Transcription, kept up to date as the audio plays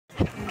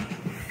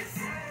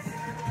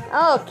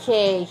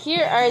Okay,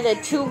 here are the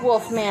two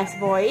wolf mask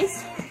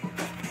boys.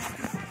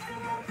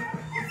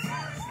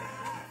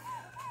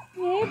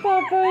 Hey,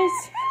 Bubbles.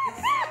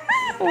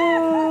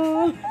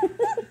 Oh.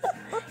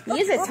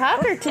 You're a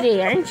talker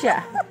today, aren't you?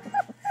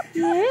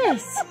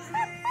 Yes.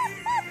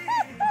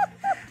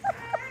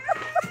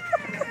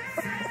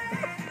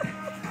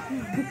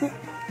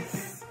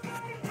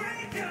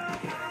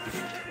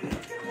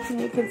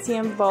 You can see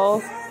them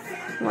both.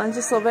 One's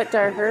just a little bit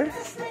darker.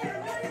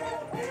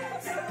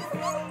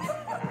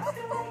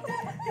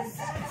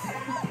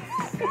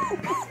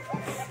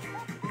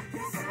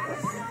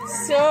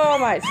 So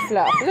much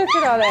fluff. Look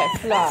at all that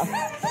fluff.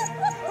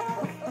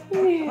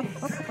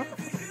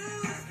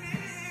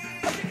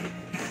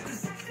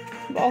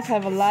 Both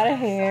have a lot of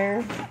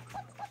hair.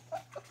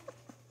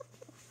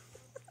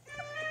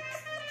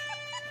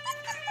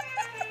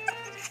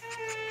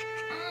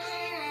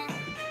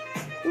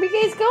 Where are you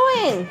guys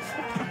going?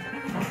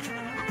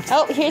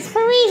 Oh, here's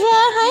Parisia.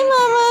 Hi,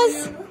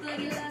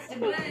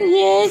 mamas.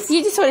 Yes,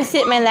 you just want to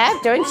sit in my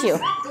lap, don't you?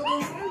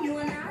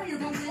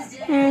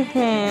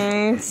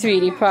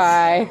 Sweetie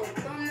pie.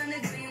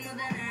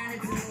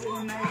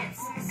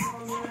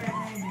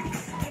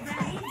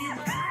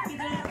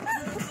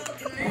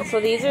 So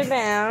these are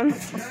them.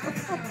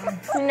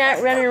 They're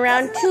not running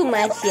around too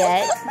much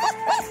yet.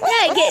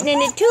 Not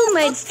getting into too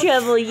much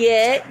trouble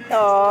yet.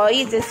 Oh,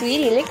 he's a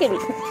sweetie. Look at me.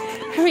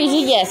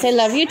 Parisia, yes, I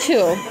love you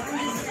too.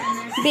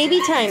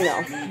 Baby time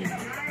though.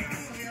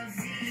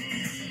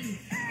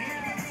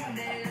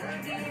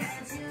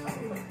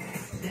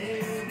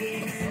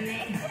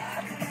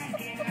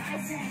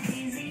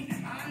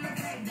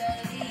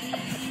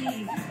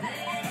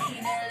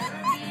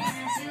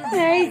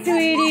 Hi,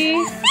 sweetie.